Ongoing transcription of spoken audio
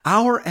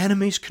Our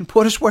enemies can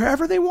put us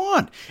wherever they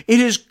want.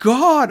 It is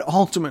God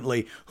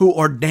ultimately who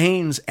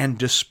ordains and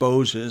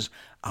disposes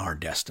our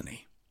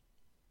destiny.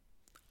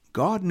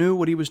 God knew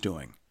what he was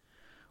doing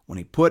when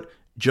he put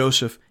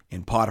Joseph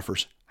in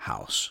Potiphar's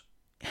house.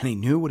 And he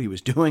knew what he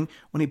was doing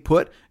when he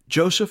put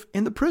Joseph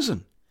in the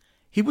prison.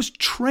 He was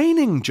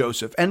training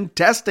Joseph and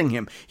testing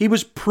him. He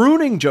was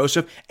pruning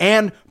Joseph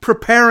and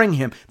preparing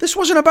him. This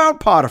wasn't about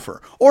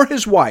Potiphar or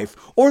his wife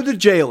or the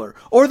jailer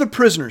or the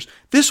prisoners.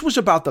 This was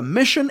about the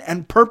mission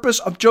and purpose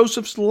of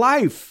Joseph's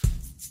life.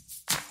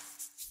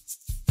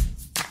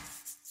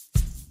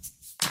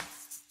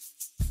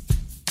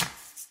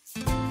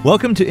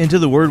 Welcome to Into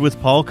the Word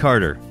with Paul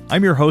Carter.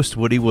 I'm your host,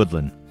 Woody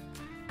Woodland.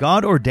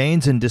 God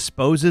ordains and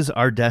disposes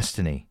our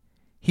destiny.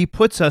 He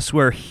puts us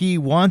where He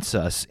wants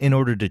us in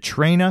order to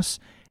train us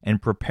and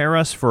prepare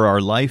us for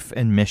our life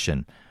and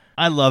mission.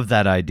 I love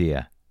that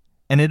idea.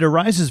 And it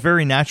arises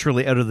very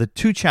naturally out of the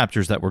two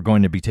chapters that we're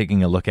going to be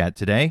taking a look at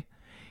today.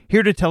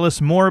 Here to tell us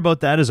more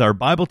about that is our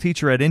Bible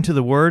teacher at Into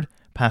the Word,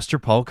 Pastor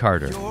Paul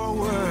Carter. Your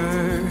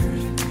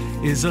word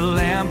is a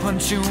lamp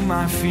unto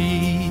my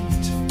feet.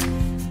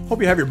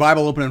 Hope you have your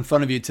Bible open in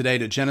front of you today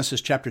to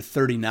Genesis chapter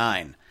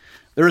 39.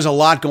 There is a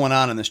lot going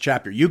on in this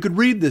chapter. You could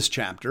read this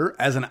chapter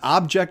as an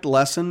object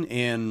lesson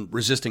in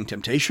resisting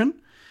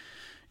temptation.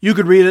 You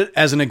could read it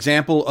as an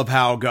example of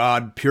how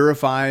God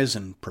purifies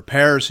and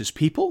prepares His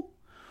people.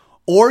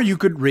 Or you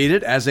could read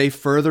it as a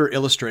further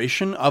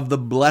illustration of the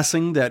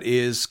blessing that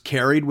is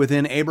carried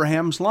within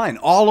Abraham's line.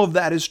 All of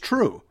that is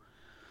true.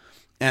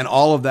 And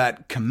all of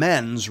that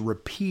commends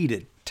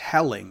repeated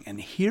telling and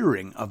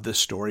hearing of this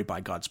story by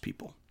God's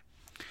people.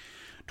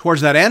 Towards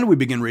that end, we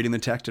begin reading the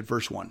text at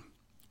verse 1.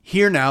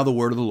 Hear now the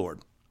word of the Lord.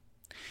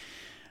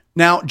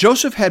 Now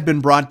Joseph had been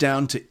brought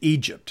down to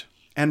Egypt,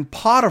 and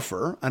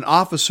Potiphar, an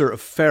officer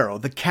of Pharaoh,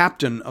 the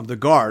captain of the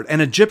guard,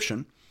 an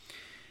Egyptian,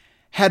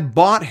 had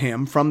bought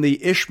him from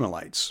the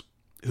Ishmaelites,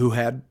 who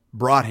had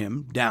brought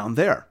him down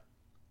there.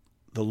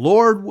 The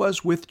Lord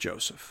was with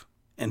Joseph,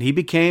 and he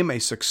became a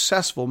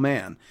successful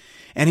man,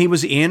 and he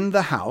was in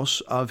the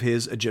house of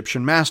his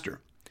Egyptian master.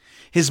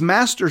 His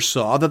master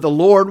saw that the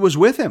Lord was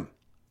with him,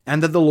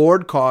 and that the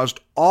Lord caused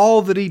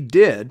all that he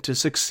did to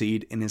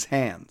succeed in his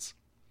hands.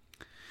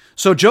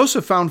 So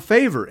Joseph found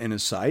favor in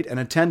his sight and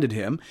attended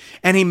him,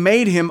 and he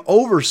made him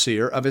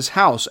overseer of his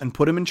house and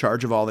put him in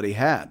charge of all that he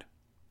had.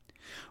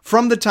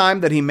 From the time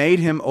that he made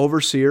him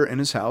overseer in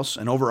his house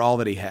and over all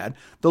that he had,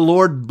 the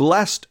Lord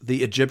blessed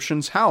the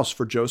Egyptian's house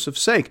for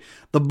Joseph's sake.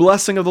 The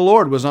blessing of the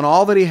Lord was on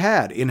all that he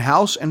had, in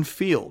house and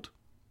field.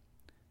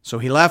 So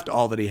he left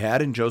all that he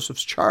had in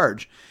Joseph's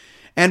charge,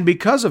 and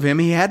because of him,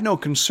 he had no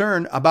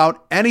concern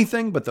about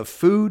anything but the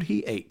food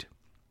he ate.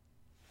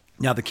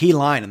 Now, the key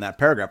line in that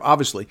paragraph,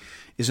 obviously,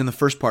 is in the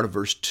first part of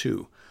verse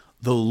 2.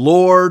 The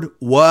Lord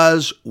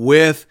was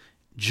with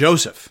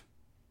Joseph,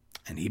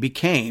 and he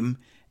became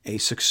a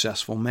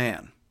successful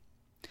man.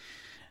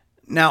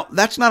 Now,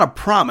 that's not a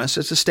promise,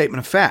 it's a statement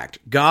of fact.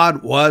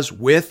 God was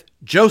with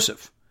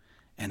Joseph,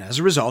 and as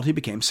a result, he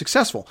became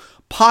successful.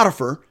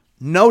 Potiphar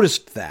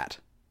noticed that.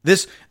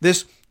 This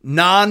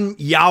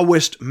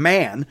non-Yahwist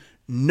man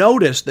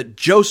noticed that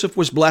Joseph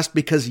was blessed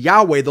because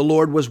Yahweh, the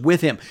Lord, was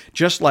with him,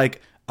 just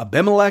like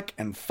Abimelech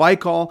and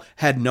Phicol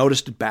had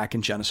noticed it back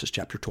in Genesis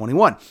chapter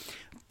 21.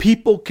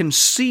 People can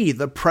see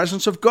the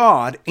presence of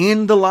God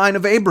in the line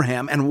of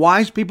Abraham, and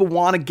wise people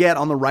want to get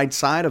on the right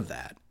side of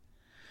that.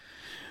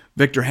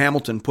 Victor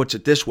Hamilton puts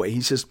it this way.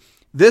 He says,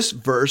 this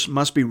verse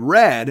must be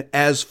read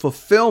as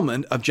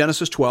fulfillment of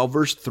Genesis 12,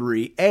 verse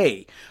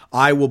 3a.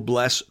 I will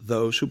bless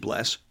those who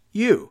bless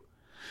you.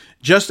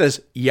 Just as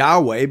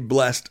Yahweh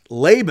blessed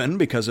Laban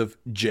because of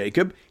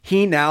Jacob,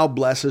 he now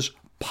blesses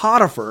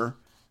Potiphar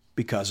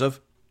because of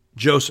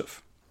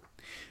Joseph.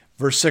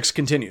 Verse 6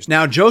 continues,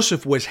 Now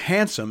Joseph was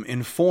handsome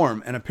in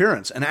form and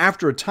appearance, and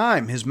after a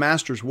time his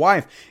master's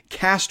wife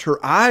cast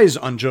her eyes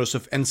on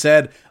Joseph and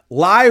said,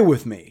 Lie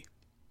with me.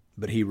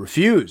 But he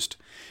refused,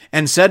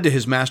 and said to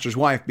his master's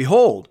wife,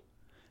 Behold,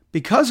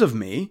 because of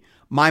me,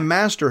 my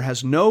master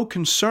has no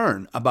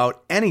concern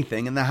about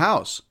anything in the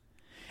house.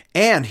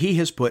 And he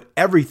has put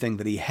everything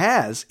that he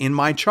has in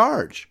my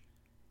charge.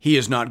 He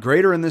is not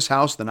greater in this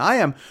house than I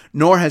am,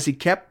 nor has he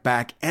kept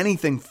back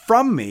anything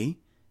from me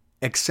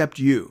except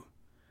you,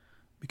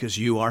 because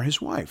you are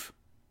his wife.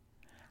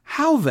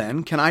 How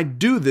then can I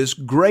do this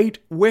great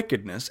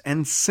wickedness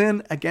and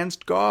sin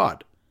against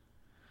God?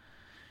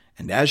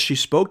 And as she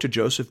spoke to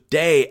Joseph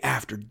day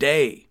after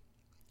day,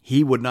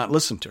 he would not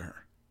listen to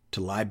her, to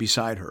lie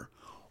beside her,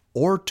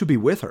 or to be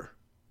with her.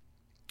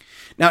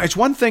 Now, it's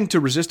one thing to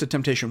resist a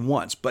temptation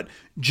once, but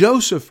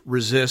Joseph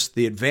resists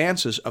the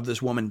advances of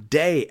this woman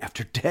day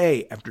after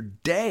day after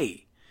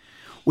day.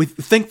 We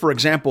think, for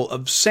example,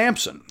 of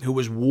Samson, who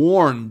was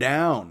worn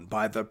down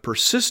by the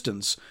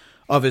persistence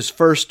of his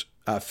first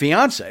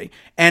fiancée,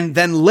 and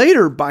then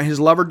later by his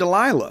lover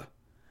Delilah.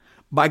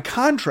 By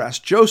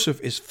contrast,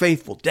 Joseph is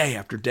faithful day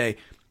after day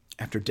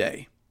after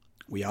day.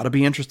 We ought to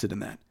be interested in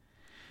that.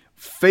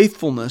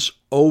 Faithfulness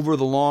over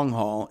the long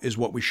haul is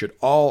what we should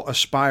all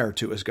aspire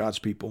to as God's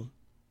people.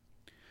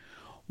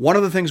 One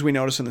of the things we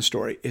notice in the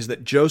story is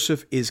that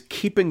Joseph is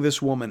keeping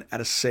this woman at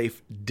a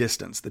safe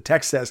distance. The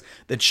text says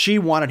that she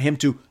wanted him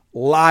to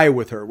lie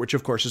with her, which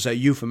of course is a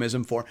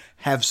euphemism for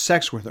have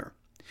sex with her.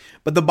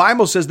 But the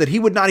Bible says that he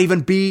would not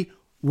even be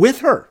with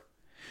her.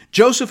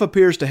 Joseph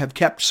appears to have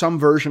kept some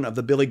version of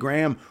the Billy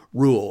Graham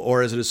rule,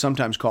 or as it is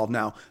sometimes called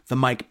now, the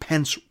Mike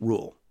Pence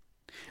rule.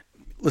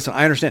 Listen,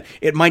 I understand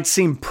it might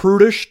seem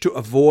prudish to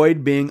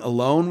avoid being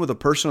alone with a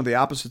person of the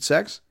opposite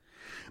sex,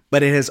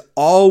 but it has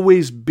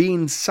always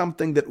been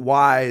something that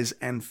wise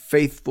and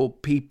faithful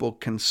people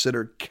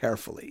consider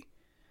carefully.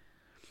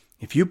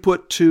 If you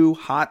put two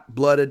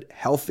hot-blooded,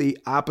 healthy,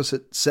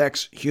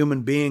 opposite-sex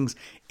human beings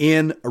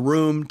in a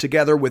room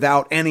together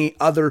without any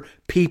other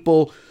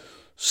people,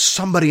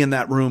 somebody in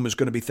that room is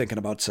going to be thinking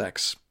about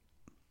sex.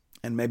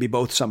 And maybe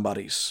both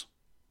somebodies.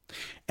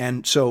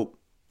 And so,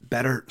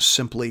 better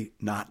simply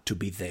not to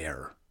be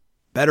there.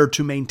 Better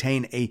to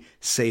maintain a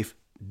safe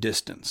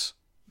distance.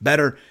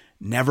 Better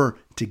never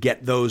to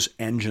get those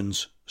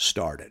engines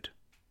started.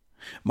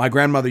 My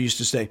grandmother used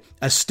to say,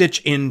 a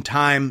stitch in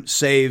time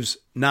saves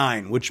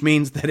 9, which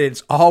means that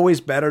it's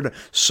always better to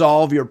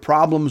solve your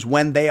problems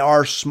when they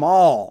are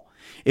small.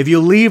 If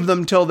you leave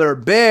them till they're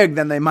big,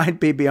 then they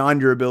might be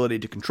beyond your ability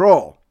to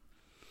control.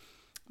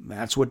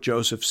 That's what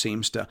Joseph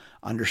seems to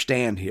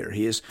understand here.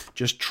 He is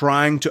just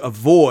trying to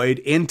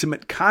avoid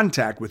intimate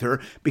contact with her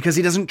because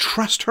he doesn't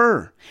trust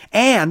her.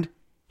 And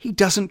he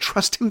doesn't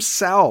trust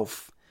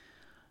himself.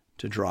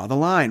 To draw the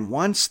line.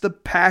 Once the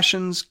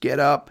passions get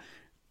up,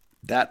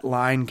 that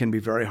line can be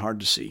very hard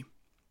to see.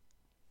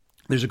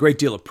 There's a great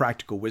deal of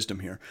practical wisdom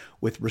here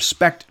with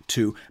respect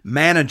to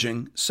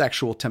managing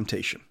sexual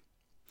temptation.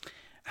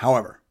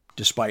 However,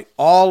 despite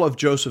all of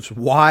Joseph's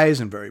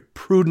wise and very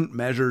prudent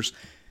measures,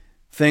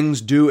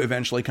 things do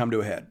eventually come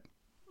to a head.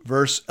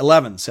 Verse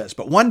 11 says,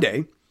 "But one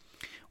day,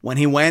 when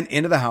he went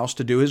into the house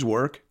to do his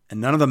work, and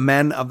none of the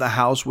men of the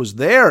house was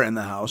there in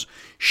the house,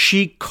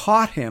 she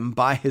caught him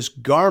by his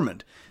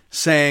garment,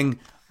 saying,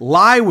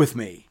 'Lie with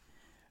me.'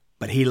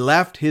 But he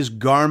left his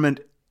garment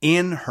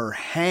in her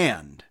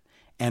hand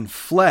and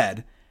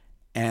fled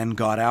and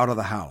got out of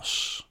the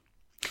house."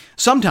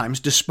 Sometimes,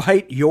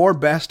 despite your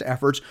best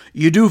efforts,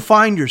 you do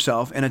find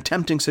yourself in a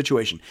tempting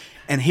situation.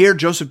 And here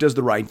Joseph does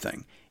the right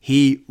thing.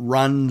 He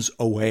runs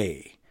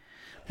away.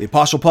 The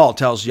Apostle Paul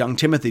tells young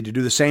Timothy to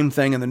do the same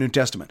thing in the New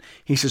Testament.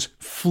 He says,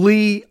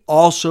 "Flee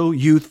also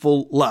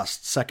youthful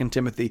lusts," 2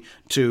 Timothy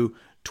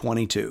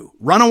 2:22.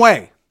 Run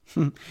away.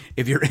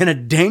 If you're in a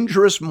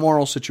dangerous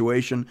moral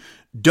situation,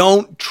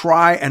 don't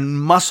try and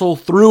muscle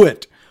through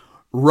it.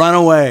 Run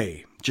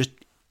away. Just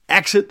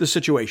exit the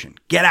situation.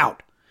 Get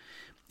out.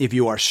 If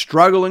you are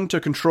struggling to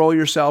control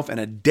yourself in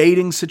a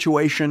dating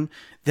situation,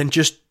 then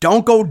just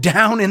don't go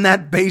down in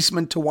that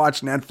basement to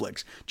watch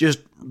Netflix. Just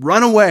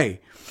run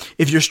away.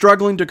 If you're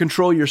struggling to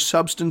control your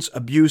substance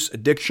abuse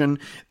addiction,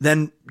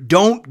 then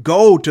don't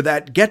go to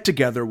that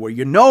get-together where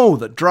you know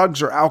that drugs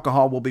or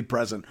alcohol will be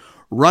present.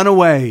 Run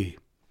away.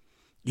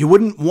 You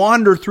wouldn't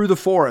wander through the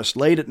forest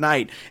late at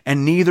night,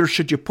 and neither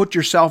should you put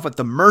yourself at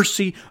the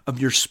mercy of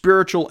your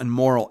spiritual and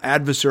moral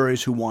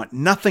adversaries who want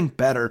nothing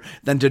better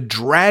than to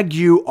drag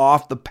you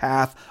off the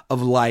path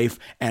of life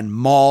and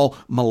maul,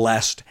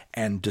 molest,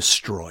 and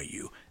destroy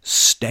you.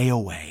 Stay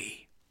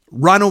away.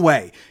 Run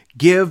away.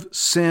 Give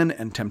sin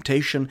and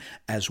temptation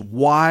as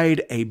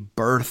wide a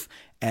berth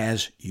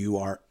as you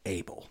are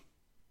able.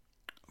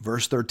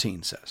 Verse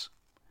 13 says,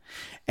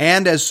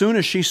 "And as soon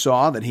as she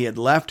saw that he had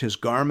left his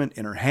garment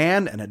in her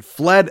hand and had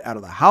fled out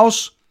of the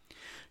house,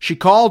 she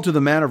called to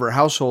the men of her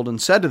household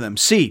and said to them,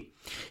 'See,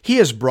 he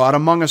has brought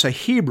among us a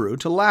Hebrew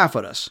to laugh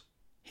at us.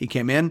 He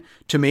came in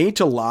to me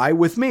to lie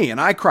with me, and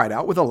I cried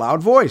out with a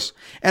loud voice.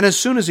 And as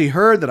soon as he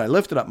heard that I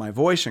lifted up my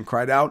voice and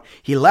cried out,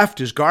 he left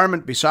his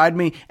garment beside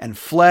me and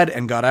fled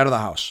and got out of the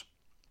house.'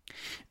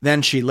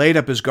 Then she laid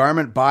up his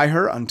garment by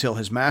her until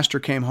his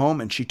master came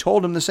home, and she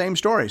told him the same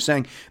story,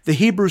 saying, 'The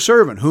Hebrew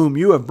servant whom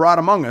you have brought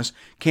among us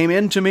came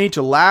in to me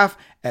to laugh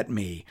at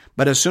me.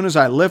 But as soon as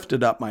I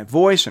lifted up my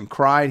voice and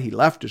cried, he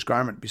left his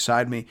garment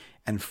beside me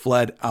and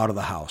fled out of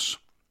the house.'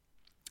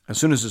 As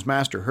soon as his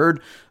master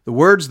heard the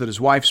words that his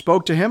wife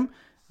spoke to him,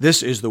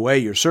 'This is the way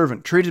your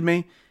servant treated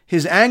me,'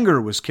 his anger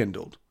was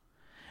kindled.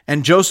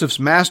 And Joseph's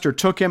master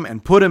took him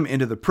and put him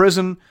into the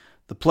prison,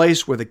 the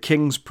place where the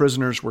king's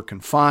prisoners were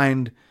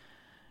confined,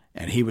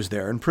 and he was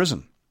there in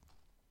prison."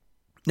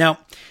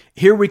 Now,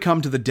 here we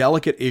come to the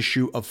delicate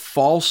issue of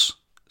false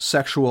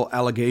sexual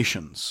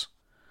allegations.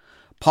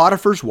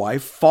 Potiphar's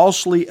wife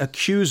falsely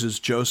accuses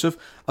Joseph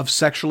of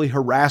sexually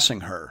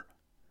harassing her.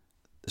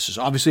 This is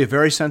obviously a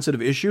very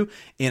sensitive issue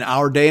in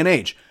our day and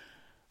age.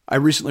 I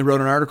recently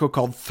wrote an article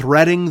called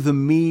 "Threading the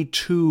Me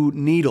Too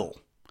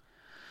Needle."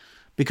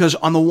 Because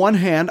on the one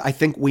hand, I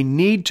think we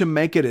need to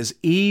make it as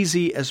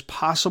easy as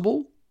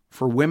possible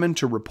for women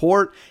to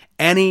report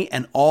any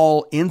and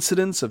all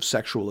incidents of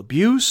sexual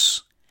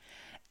abuse,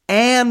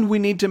 and we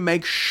need to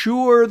make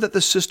sure that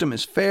the system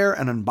is fair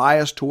and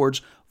unbiased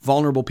towards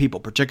vulnerable people,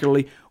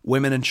 particularly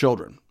women and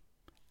children.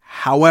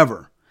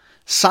 However,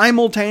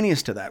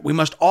 simultaneous to that, we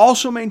must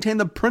also maintain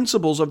the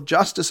principles of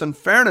justice and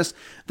fairness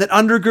that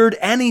undergird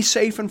any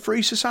safe and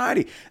free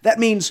society. That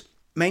means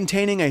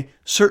maintaining a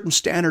certain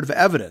standard of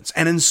evidence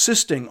and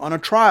insisting on a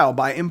trial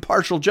by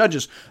impartial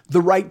judges,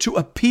 the right to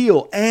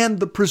appeal, and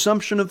the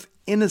presumption of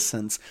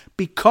innocence,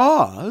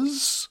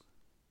 because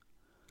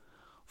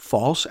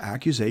false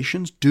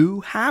accusations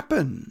do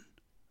happen.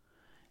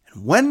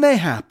 And when they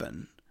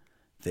happen,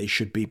 they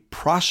should be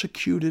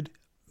prosecuted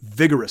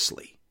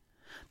vigorously.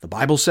 The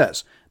Bible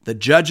says, "The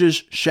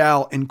judges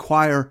shall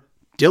inquire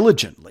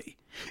diligently."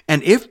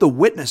 And if the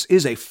witness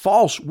is a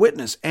false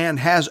witness and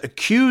has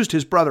accused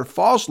his brother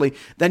falsely,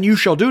 then you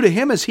shall do to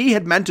him as he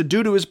had meant to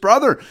do to his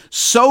brother.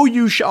 So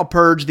you shall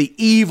purge the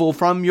evil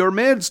from your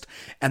midst.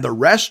 And the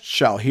rest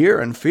shall hear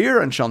and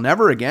fear and shall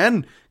never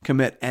again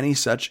commit any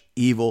such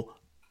evil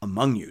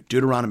among you.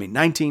 Deuteronomy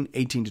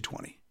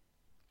 19:18-20.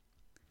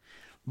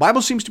 The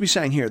Bible seems to be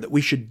saying here that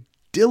we should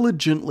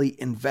diligently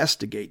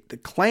investigate the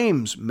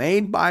claims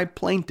made by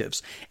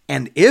plaintiffs,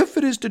 and if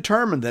it is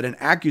determined that an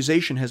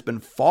accusation has been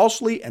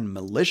falsely and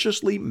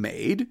maliciously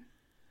made,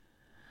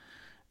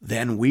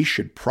 then we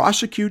should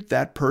prosecute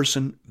that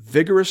person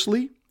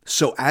vigorously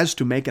so as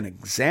to make an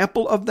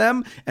example of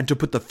them and to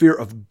put the fear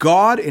of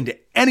God into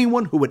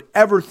anyone who would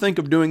ever think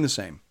of doing the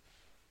same.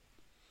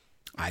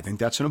 I think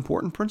that's an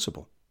important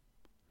principle.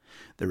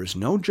 There is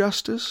no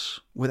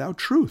justice without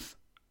truth.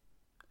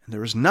 And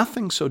there is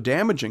nothing so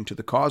damaging to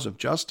the cause of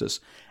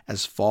justice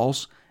as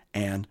false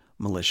and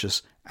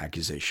malicious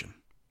accusation.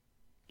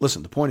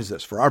 Listen, the point is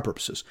this, for our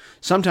purposes,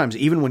 sometimes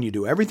even when you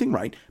do everything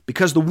right,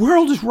 because the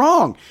world is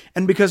wrong,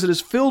 and because it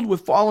is filled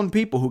with fallen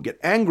people who get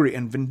angry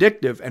and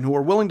vindictive and who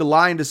are willing to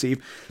lie and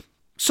deceive,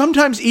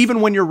 sometimes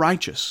even when you're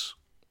righteous,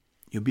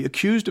 you'll be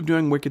accused of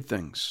doing wicked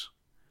things,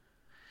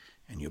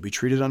 and you'll be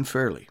treated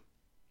unfairly.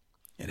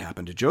 It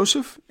happened to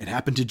Joseph, it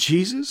happened to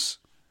Jesus,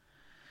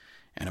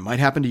 and it might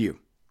happen to you.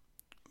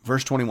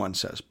 Verse 21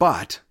 says,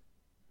 But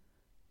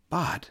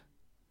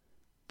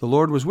the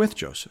Lord was with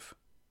Joseph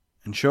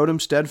and showed him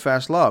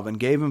steadfast love and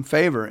gave him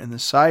favor in the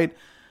sight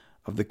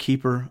of the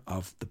keeper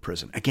of the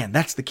prison. Again,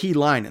 that's the key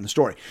line in the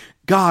story.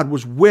 God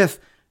was with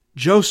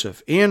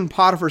Joseph in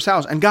Potiphar's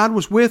house, and God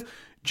was with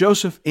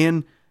Joseph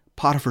in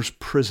Potiphar's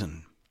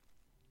prison.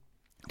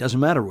 It doesn't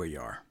matter where you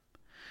are.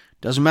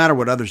 It doesn't matter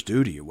what others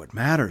do to you. What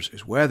matters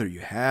is whether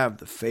you have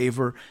the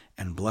favor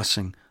and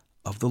blessing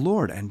of the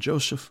Lord, and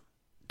Joseph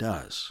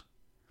does.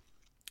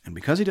 And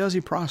because he does,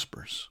 he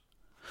prospers.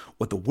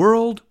 What the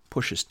world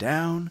pushes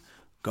down,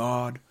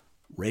 God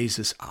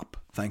raises up.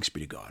 Thanks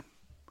be to God.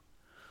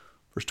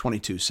 Verse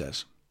 22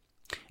 says,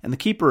 And the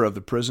keeper of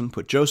the prison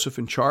put Joseph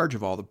in charge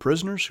of all the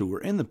prisoners who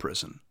were in the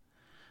prison.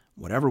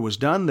 Whatever was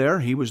done there,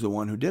 he was the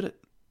one who did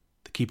it.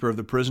 The keeper of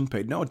the prison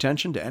paid no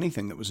attention to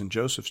anything that was in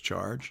Joseph's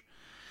charge,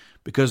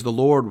 because the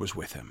Lord was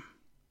with him.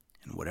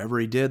 And whatever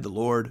he did, the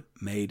Lord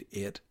made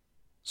it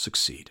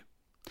succeed.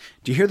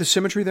 Do you hear the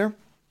symmetry there?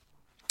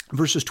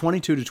 Verses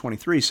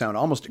 22-23 sound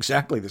almost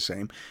exactly the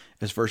same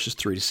as verses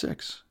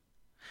 3-6.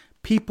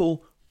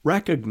 People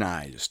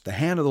recognized the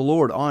hand of the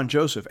Lord on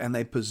Joseph, and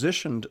they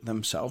positioned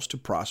themselves to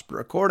prosper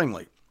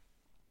accordingly.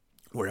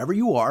 Wherever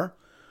you are,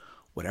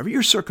 whatever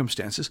your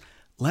circumstances,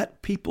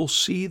 let people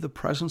see the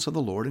presence of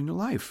the Lord in your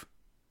life.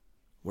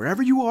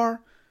 Wherever you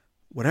are,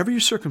 whatever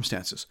your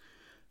circumstances,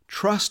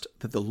 trust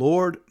that the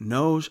Lord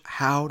knows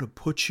how to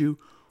put you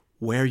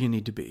where you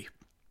need to be.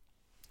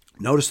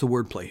 Notice the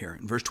wordplay here.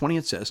 In verse 20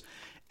 it says,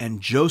 And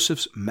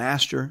Joseph's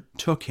master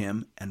took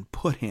him and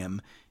put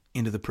him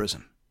into the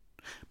prison.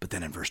 But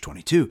then in verse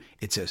 22,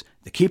 it says,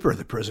 The keeper of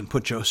the prison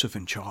put Joseph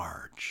in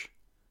charge.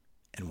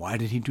 And why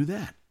did he do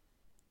that?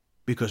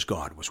 Because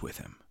God was with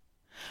him.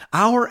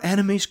 Our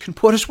enemies can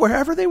put us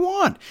wherever they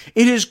want.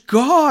 It is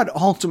God,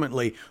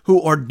 ultimately, who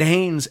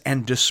ordains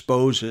and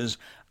disposes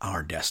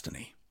our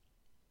destiny.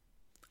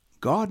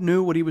 God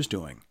knew what he was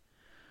doing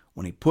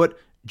when he put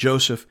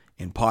Joseph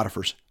in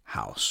Potiphar's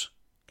house.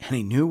 And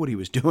he knew what he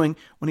was doing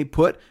when he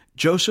put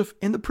Joseph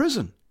in the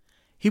prison.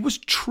 He was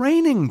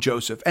training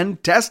Joseph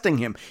and testing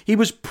him. He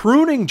was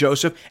pruning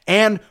Joseph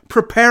and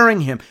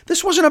preparing him.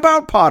 This wasn't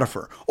about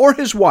Potiphar or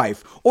his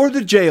wife or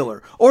the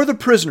jailer or the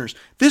prisoners.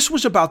 This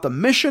was about the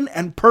mission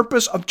and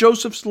purpose of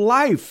Joseph's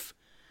life.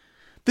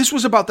 This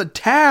was about the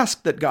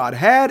task that God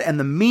had and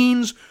the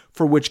means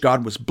for which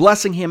God was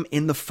blessing him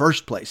in the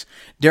first place.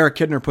 Derek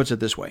Kidner puts it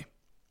this way.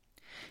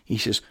 He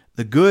says,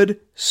 The good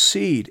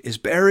seed is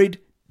buried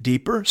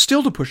deeper,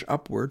 still to push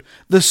upward.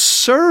 The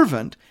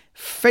servant,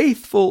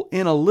 faithful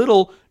in a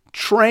little,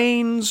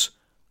 trains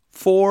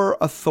for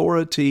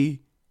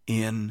authority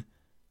in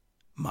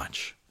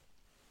much.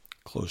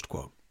 Closed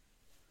quote.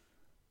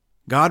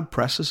 God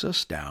presses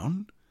us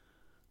down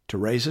to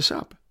raise us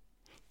up.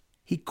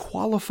 He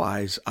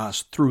qualifies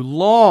us through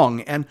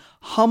long and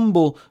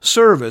humble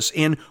service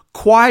in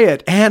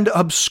quiet and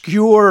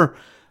obscure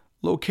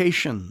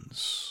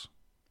locations.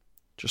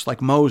 Just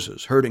like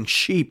Moses herding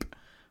sheep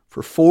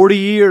for 40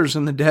 years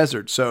in the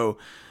desert, so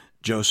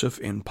Joseph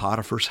in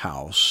Potiphar's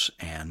house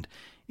and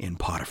in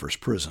Potiphar's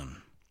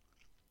prison.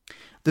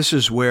 This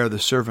is where the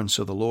servants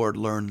of the Lord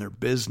learn their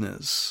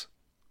business.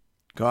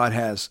 God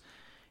has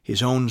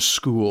his own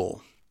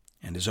school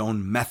and his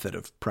own method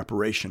of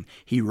preparation.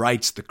 He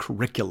writes the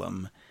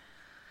curriculum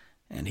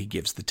and he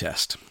gives the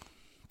test.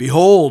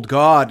 Behold,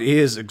 God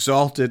is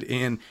exalted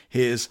in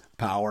his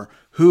power.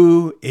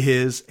 Who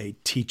is a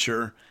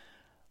teacher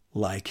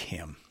like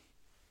him?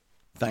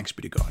 Thanks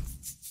be to God.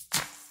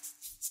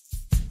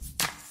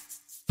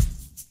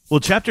 Well,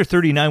 chapter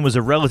 39 was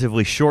a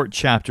relatively short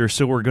chapter,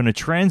 so we're going to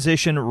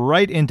transition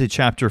right into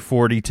chapter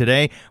 40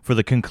 today for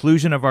the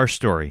conclusion of our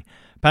story.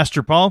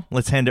 Pastor Paul,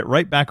 let's hand it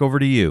right back over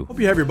to you. Hope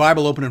you have your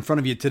Bible open in front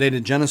of you today to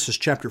Genesis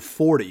chapter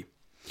 40.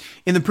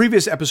 In the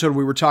previous episode,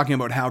 we were talking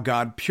about how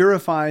God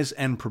purifies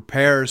and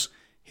prepares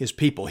his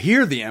people.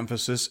 Here, the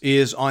emphasis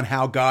is on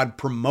how God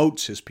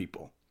promotes his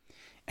people.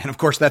 And of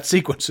course, that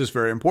sequence is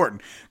very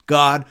important.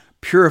 God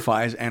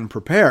purifies and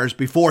prepares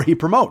before he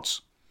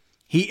promotes.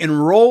 He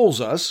enrolls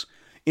us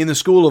in the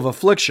school of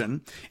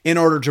affliction in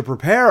order to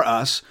prepare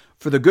us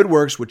for the good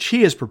works which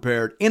he has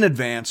prepared in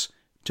advance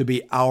to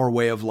be our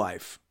way of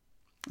life.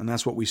 And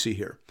that's what we see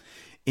here.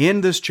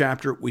 In this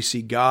chapter, we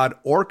see God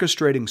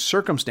orchestrating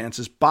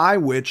circumstances by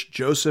which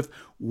Joseph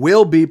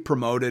will be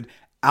promoted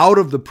out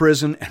of the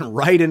prison and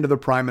right into the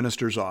prime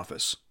minister's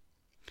office.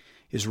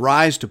 His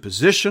rise to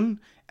position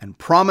and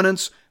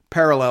prominence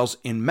parallels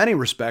in many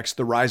respects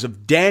the rise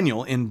of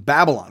Daniel in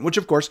Babylon, which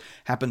of course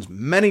happens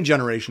many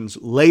generations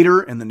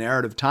later in the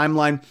narrative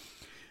timeline.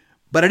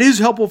 But it is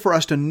helpful for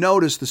us to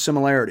notice the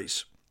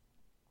similarities.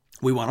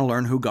 We want to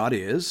learn who God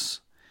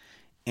is,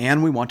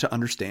 and we want to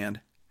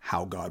understand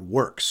how God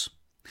works.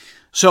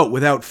 So,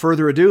 without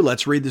further ado,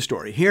 let's read the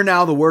story. Hear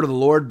now the word of the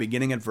Lord,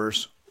 beginning at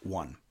verse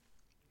 1.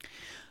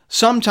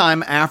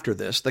 Sometime after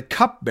this, the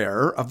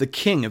cupbearer of the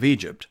king of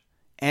Egypt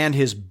and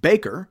his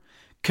baker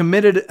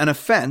committed an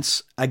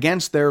offense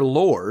against their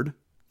lord,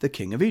 the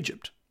king of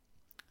Egypt.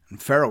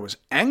 And Pharaoh was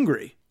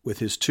angry with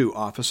his two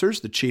officers,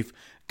 the chief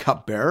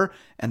cupbearer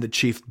and the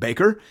chief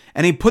baker,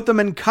 and he put them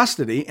in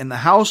custody in the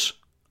house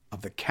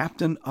of the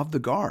captain of the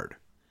guard,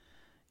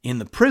 in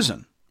the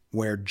prison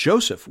where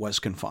Joseph was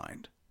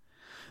confined.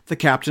 The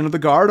captain of the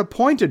guard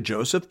appointed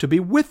Joseph to be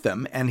with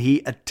them, and he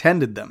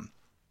attended them.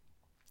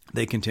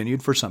 They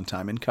continued for some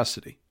time in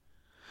custody.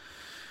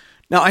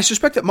 Now, I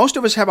suspect that most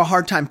of us have a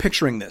hard time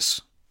picturing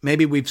this.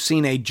 Maybe we've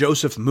seen a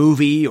Joseph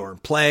movie or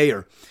play,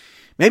 or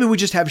maybe we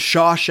just have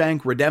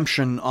Shawshank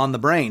Redemption on the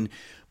brain,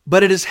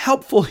 but it is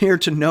helpful here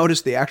to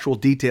notice the actual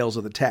details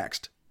of the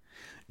text.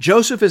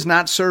 Joseph is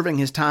not serving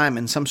his time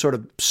in some sort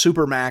of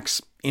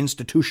supermax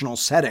institutional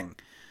setting.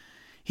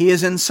 He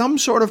is in some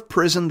sort of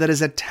prison that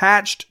is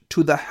attached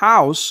to the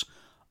house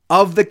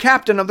of the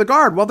captain of the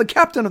guard. Well, the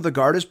captain of the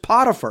guard is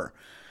Potiphar.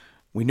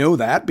 We know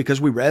that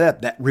because we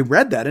read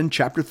that in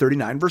chapter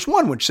 39, verse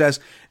 1, which says,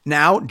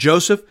 "Now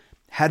Joseph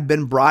had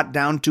been brought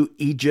down to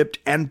Egypt,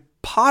 and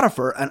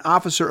Potiphar, an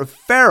officer of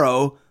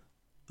Pharaoh,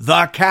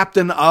 the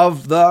captain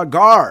of the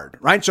guard,"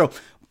 right? So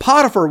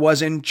Potiphar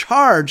was in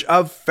charge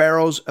of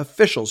Pharaoh's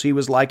officials. He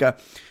was like a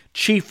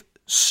chief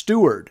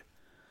steward.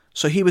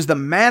 So he was the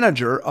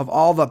manager of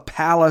all the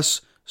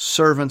palace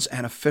servants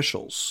and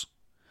officials.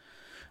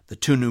 The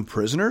two new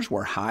prisoners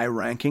were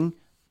high-ranking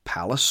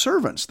palace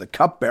servants. The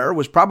cupbearer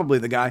was probably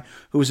the guy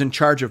who was in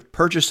charge of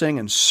purchasing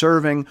and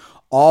serving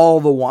all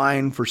the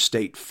wine for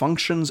state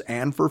functions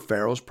and for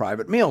Pharaoh's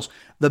private meals.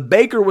 The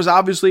baker was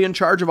obviously in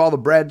charge of all the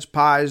breads,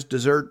 pies,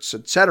 desserts,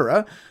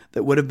 etc.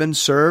 that would have been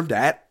served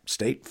at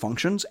state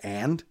functions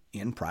and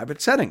in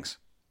private settings.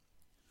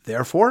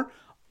 Therefore,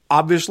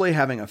 obviously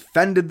having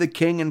offended the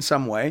king in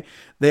some way,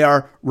 they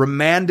are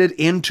remanded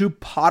into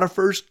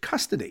Potiphar's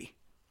custody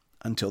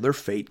until their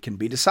fate can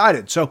be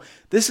decided. So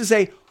this is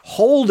a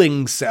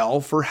holding cell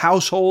for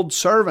household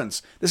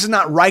servants. This is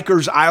not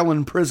Rikers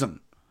Island prison.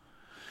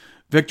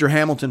 Victor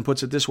Hamilton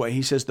puts it this way.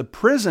 He says, the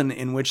prison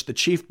in which the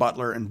chief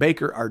butler and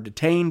baker are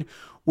detained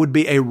would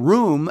be a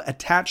room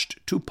attached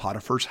to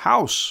Potiphar's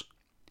house.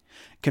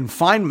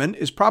 Confinement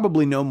is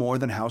probably no more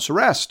than house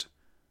arrest.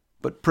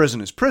 But prison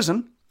is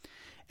prison,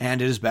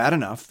 and it is bad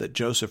enough that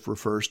Joseph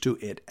refers to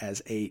it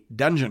as a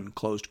dungeon,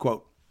 closed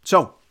quote.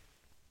 So,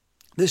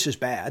 this is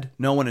bad.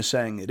 No one is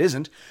saying it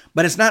isn't,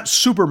 but it's not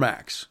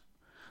supermax.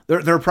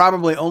 There are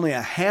probably only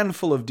a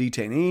handful of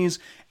detainees,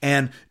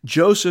 and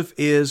Joseph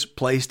is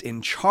placed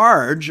in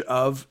charge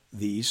of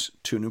these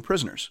two new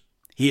prisoners.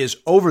 He is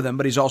over them,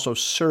 but he's also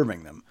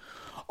serving them.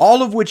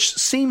 All of which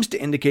seems to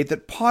indicate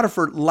that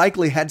Potiphar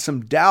likely had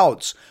some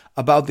doubts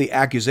about the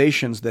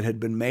accusations that had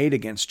been made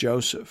against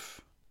Joseph.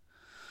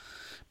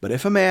 But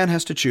if a man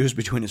has to choose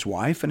between his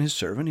wife and his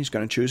servant, he's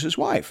going to choose his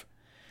wife.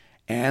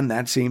 And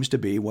that seems to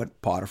be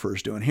what Potiphar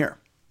is doing here.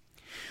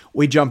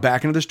 We jump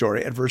back into the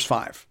story at verse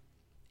 5.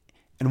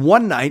 And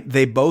one night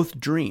they both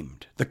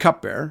dreamed, the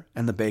cupbearer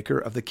and the baker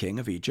of the king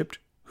of Egypt,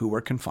 who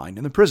were confined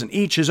in the prison,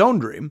 each his own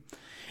dream,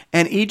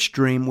 and each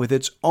dream with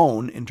its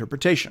own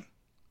interpretation.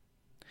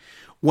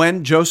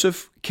 When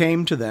Joseph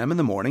came to them in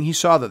the morning, he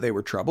saw that they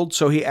were troubled,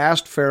 so he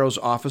asked Pharaoh's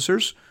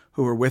officers,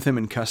 who were with him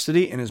in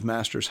custody in his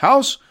master's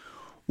house,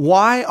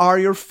 "Why are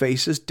your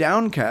faces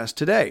downcast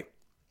today?"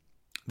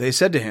 They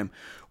said to him,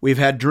 "We've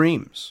had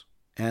dreams,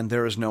 and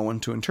there is no one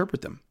to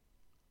interpret them."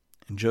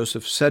 And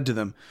Joseph said to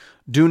them,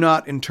 "Do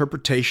not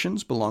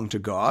interpretations belong to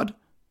God?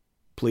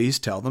 Please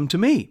tell them to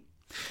me."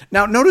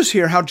 Now, notice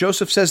here how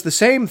Joseph says the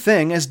same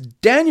thing as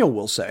Daniel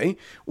will say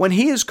when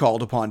he is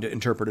called upon to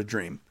interpret a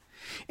dream.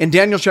 In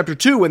Daniel chapter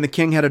 2, when the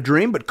king had a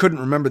dream but couldn't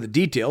remember the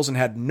details and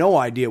had no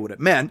idea what it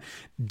meant,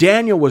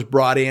 Daniel was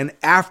brought in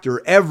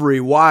after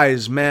every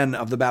wise man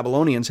of the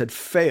Babylonians had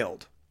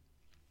failed.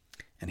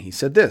 And he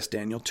said this,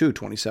 Daniel 2,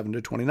 27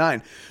 to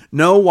 29,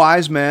 "No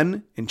wise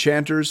men,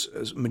 enchanters,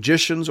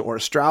 magicians, or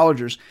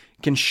astrologers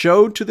can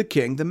show to the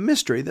king the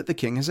mystery that the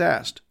king has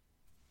asked.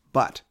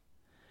 But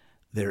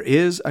there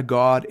is a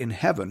God in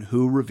heaven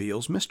who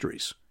reveals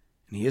mysteries,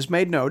 and he has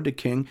made known to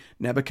King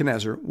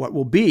Nebuchadnezzar what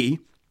will be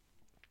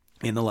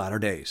in the latter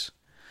days.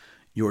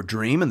 Your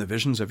dream and the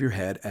visions of your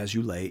head as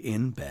you lay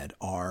in bed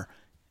are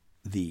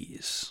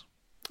these."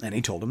 And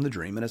he told him the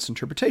dream and its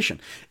interpretation.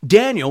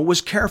 Daniel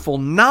was careful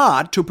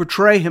not to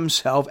portray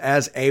himself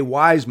as a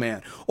wise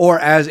man or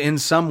as in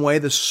some way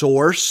the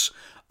source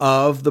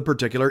of the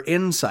particular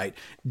insight.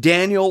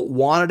 Daniel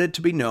wanted it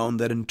to be known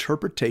that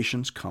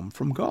interpretations come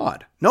from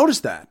God. Notice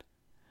that.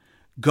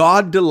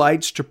 God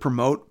delights to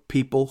promote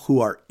people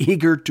who are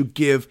eager to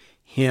give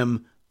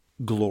him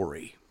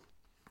glory.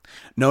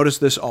 Notice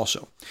this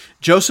also.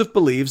 Joseph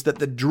believes that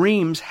the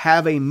dreams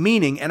have a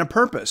meaning and a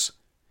purpose.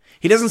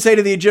 He doesn't say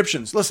to the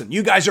Egyptians, "Listen,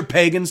 you guys are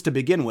pagans to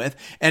begin with,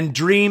 and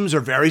dreams are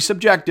very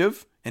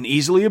subjective and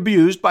easily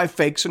abused by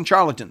fakes and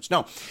charlatans."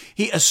 No,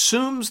 he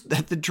assumes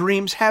that the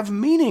dreams have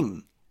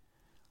meaning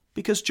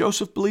because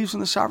Joseph believes in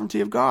the sovereignty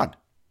of God.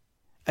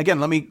 Again,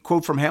 let me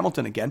quote from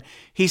Hamilton again.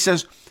 He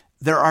says,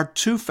 "There are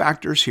two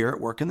factors here at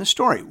work in the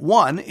story.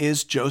 One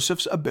is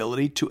Joseph's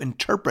ability to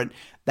interpret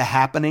the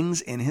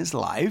happenings in his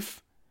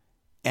life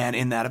and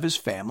in that of his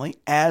family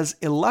as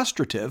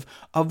illustrative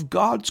of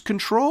God's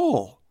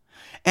control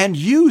and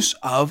use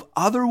of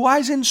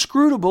otherwise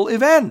inscrutable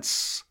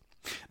events.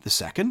 The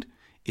second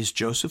is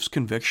Joseph's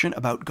conviction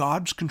about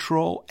God's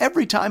control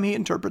every time he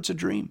interprets a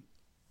dream."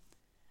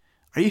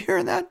 Are you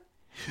hearing that?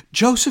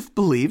 Joseph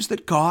believes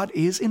that God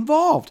is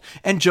involved,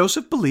 and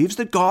Joseph believes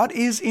that God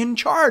is in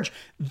charge.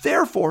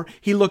 Therefore,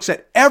 he looks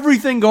at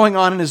everything going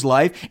on in his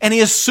life, and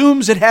he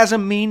assumes it has a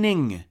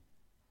meaning.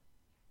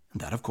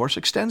 And that, of course,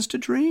 extends to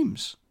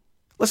dreams.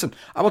 Listen,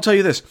 I will tell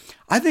you this.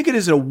 I think it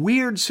is a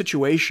weird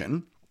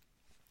situation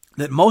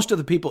that most of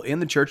the people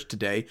in the church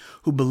today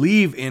who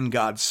believe in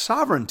God's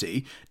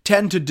sovereignty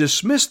tend to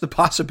dismiss the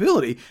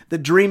possibility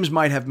that dreams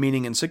might have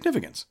meaning and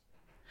significance.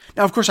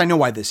 Now, of course, I know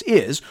why this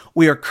is.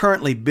 We are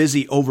currently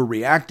busy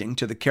overreacting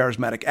to the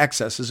charismatic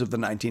excesses of the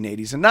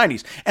 1980s and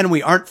 90s, and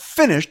we aren't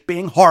finished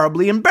being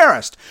horribly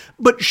embarrassed.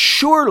 But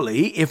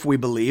surely, if we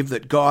believe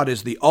that God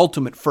is the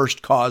ultimate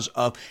first cause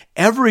of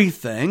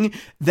everything,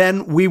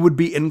 then we would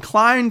be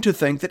inclined to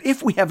think that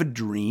if we have a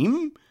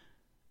dream,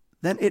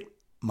 then it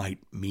might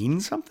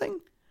mean something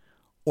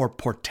or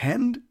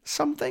portend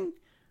something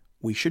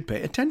we should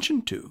pay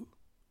attention to.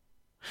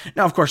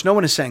 Now, of course, no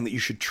one is saying that you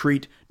should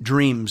treat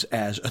dreams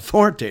as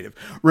authoritative.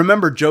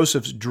 Remember,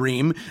 Joseph's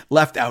dream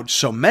left out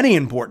so many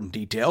important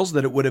details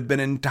that it would have been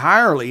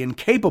entirely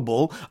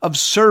incapable of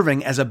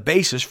serving as a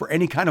basis for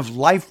any kind of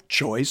life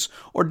choice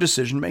or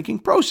decision-making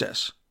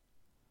process.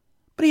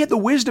 But he had the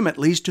wisdom, at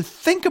least, to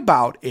think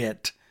about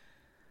it,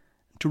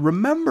 to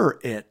remember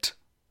it.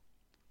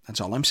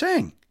 That's all I'm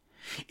saying.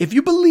 If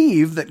you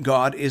believe that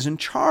God is in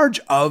charge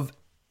of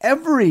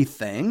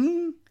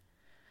everything,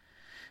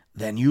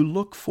 then you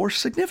look for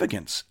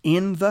significance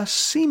in the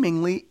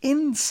seemingly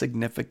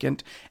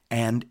insignificant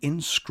and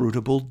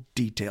inscrutable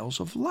details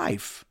of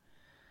life.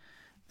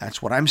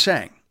 That's what I'm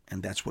saying,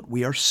 and that's what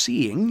we are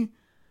seeing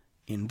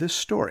in this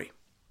story.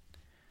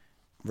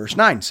 Verse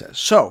 9 says,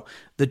 "So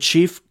the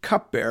chief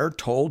cupbearer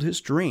told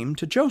his dream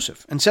to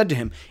Joseph and said to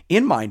him,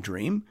 'In my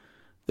dream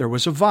there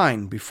was a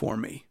vine before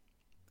me,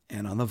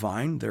 and on the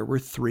vine there were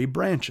 3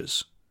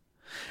 branches.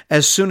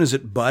 As soon as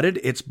it budded,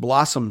 its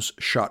blossoms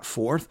shot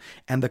forth,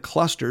 and the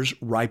clusters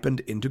ripened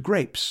into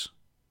grapes.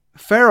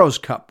 Pharaoh's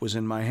cup was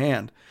in my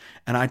hand,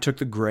 and I took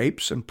the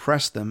grapes and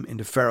pressed them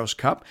into Pharaoh's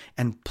cup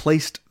and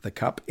placed the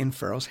cup in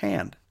Pharaoh's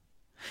hand.'"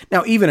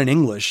 Now, even in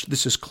English,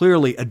 this is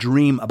clearly a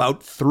dream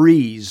about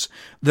threes.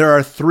 There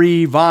are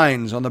 3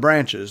 vines on the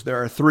branches.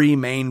 There are 3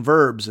 main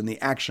verbs in the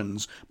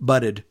actions: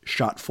 budded,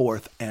 shot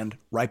forth, and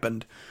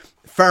ripened.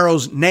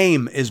 Pharaoh's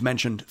name is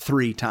mentioned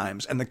 3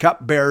 times, and the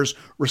cupbearer's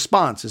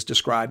response is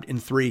described in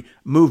 3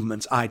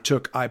 movements: I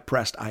took, I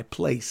pressed, I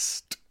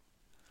placed.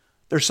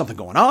 There's something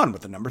going on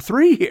with the number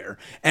 3 here,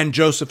 and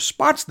Joseph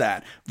spots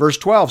that. Verse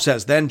 12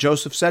 says, "Then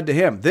Joseph said to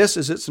him," this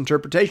is its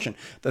interpretation,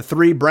 "the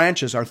 3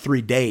 branches are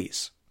 3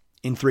 days.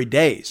 In 3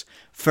 days,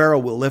 Pharaoh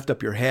will lift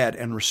up your head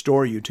and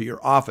restore you to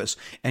your office,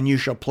 and you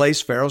shall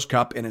place Pharaoh's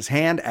cup in his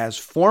hand as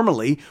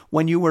formerly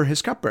when you were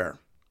his cupbearer.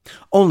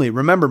 Only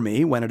remember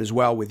me when it is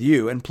well with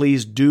you, and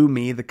please do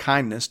me the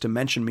kindness to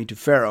mention me to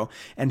Pharaoh,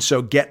 and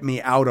so get me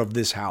out of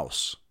this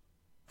house.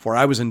 For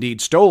I was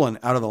indeed stolen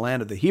out of the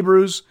land of the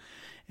Hebrews,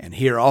 and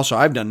here also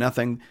I've done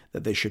nothing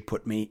that they should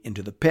put me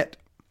into the pit."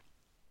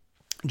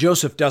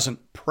 Joseph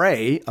doesn't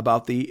pray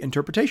about the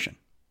interpretation.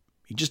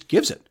 He just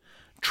gives it.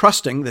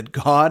 trusting that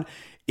God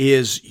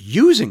is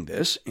using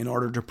this in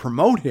order to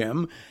promote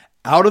him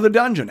out of the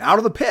dungeon, out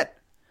of the pit.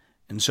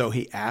 And so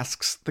he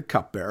asks the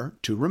cupbearer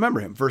to remember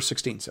him. Verse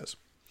 16 says,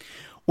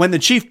 "When the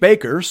chief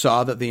baker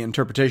saw that the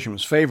interpretation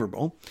was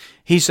favorable,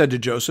 he said to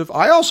Joseph,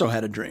 'I also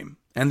had a dream,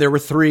 and there were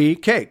 3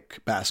 cake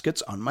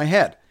baskets on my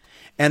head.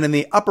 And in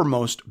the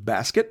uppermost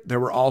basket, there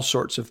were all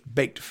sorts of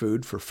baked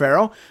food for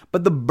Pharaoh,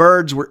 but the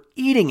birds were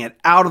eating it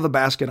out of the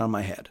basket on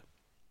my head.'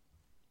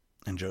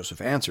 And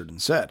Joseph answered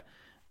and said,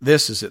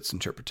 'This is its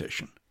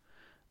interpretation.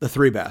 The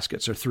 3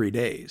 baskets are 3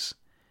 days.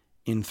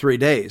 In 3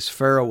 days,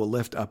 Pharaoh will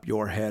lift up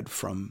your head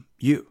from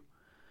you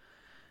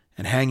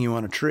and hang you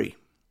on a tree,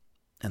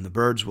 and the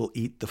birds will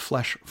eat the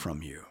flesh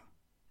from you.'"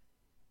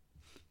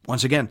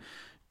 Once again,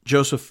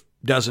 Joseph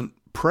doesn't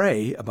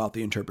pray about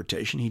the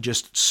interpretation. He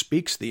just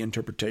speaks the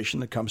interpretation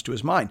that comes to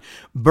his mind.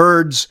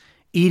 Birds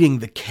eating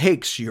the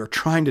cakes you're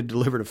trying to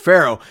deliver to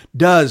Pharaoh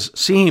does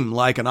seem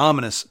like an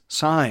ominous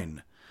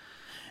sign.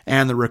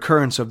 And the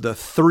recurrence of the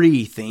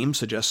 3 theme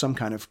suggests some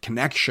kind of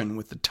connection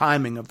with the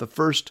timing of the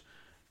first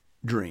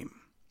dream.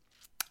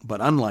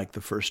 But unlike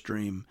the first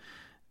dream,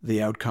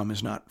 the outcome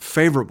is not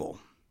favorable.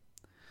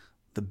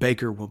 The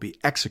baker will be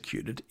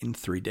executed in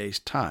 3 days'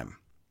 time.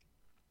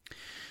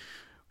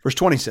 Verse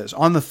 20 says,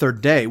 "On the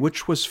 3rd day,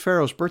 which was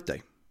Pharaoh's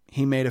birthday,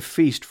 he made a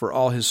feast for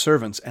all his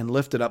servants and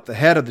lifted up the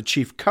head of the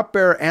chief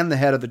cupbearer and the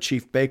head of the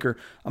chief baker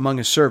among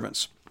his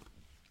servants."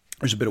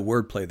 There's a bit of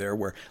wordplay there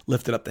where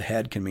lifted up the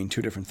head can mean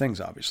 2 different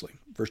things, obviously.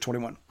 Verse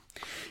 21.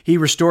 "He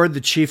restored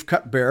the chief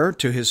cupbearer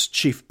to his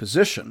chief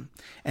position,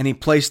 and he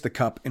placed the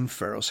cup in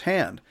Pharaoh's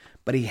hand.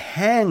 But he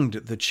hanged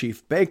the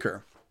chief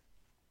baker,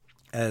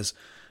 as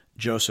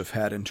Joseph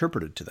had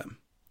interpreted to them.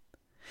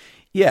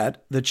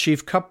 Yet the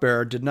chief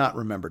cupbearer did not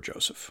remember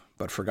Joseph,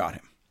 but forgot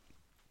him."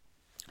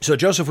 So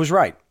Joseph was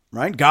right?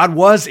 God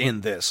was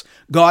in this.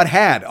 God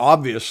had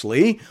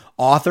obviously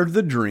authored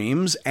the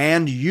dreams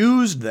and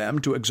used them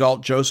to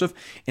exalt Joseph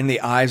in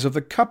the eyes of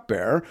the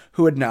cupbearer,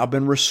 who had now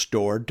been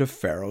restored to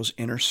Pharaoh's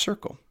inner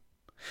circle.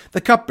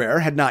 The cupbearer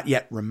had not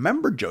yet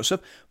remembered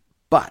Joseph,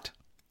 but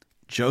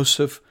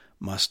Joseph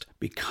must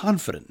be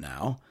confident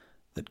now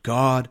that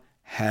God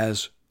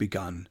has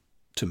begun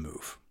to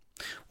move.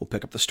 We'll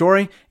pick up the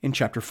story in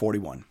chapter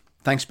 41.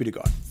 Thanks be to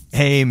God.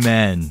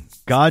 Amen.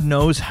 God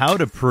knows how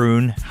to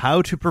prune,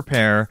 how to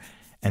prepare,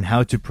 and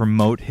how to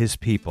promote his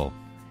people.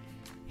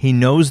 He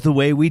knows the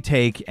way we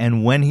take,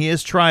 and when he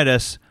has tried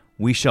us,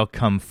 we shall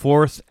come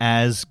forth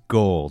as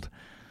gold.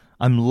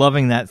 I'm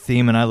loving that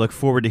theme, and I look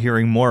forward to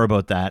hearing more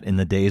about that in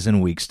the days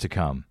and weeks to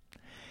come.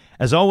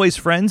 As always,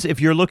 friends, if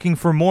you're looking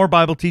for more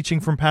Bible teaching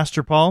from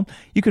Pastor Paul,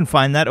 you can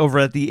find that over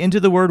at the Into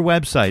the Word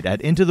website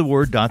at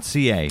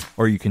intotheword.ca,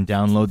 or you can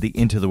download the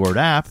Into the Word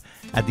app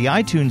at the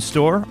iTunes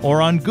Store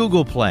or on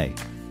Google Play.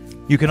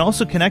 You can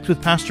also connect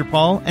with Pastor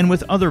Paul and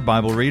with other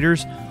Bible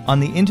readers on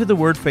the Into the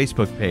Word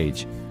Facebook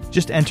page.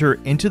 Just enter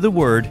Into the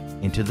Word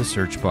into the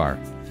search bar.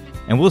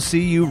 And we'll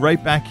see you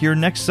right back here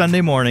next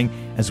Sunday morning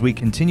as we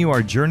continue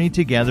our journey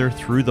together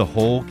through the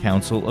whole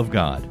counsel of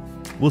God.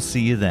 We'll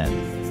see you then.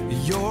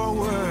 Your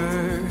word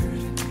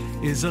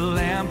is a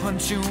lamp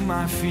unto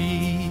my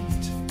feet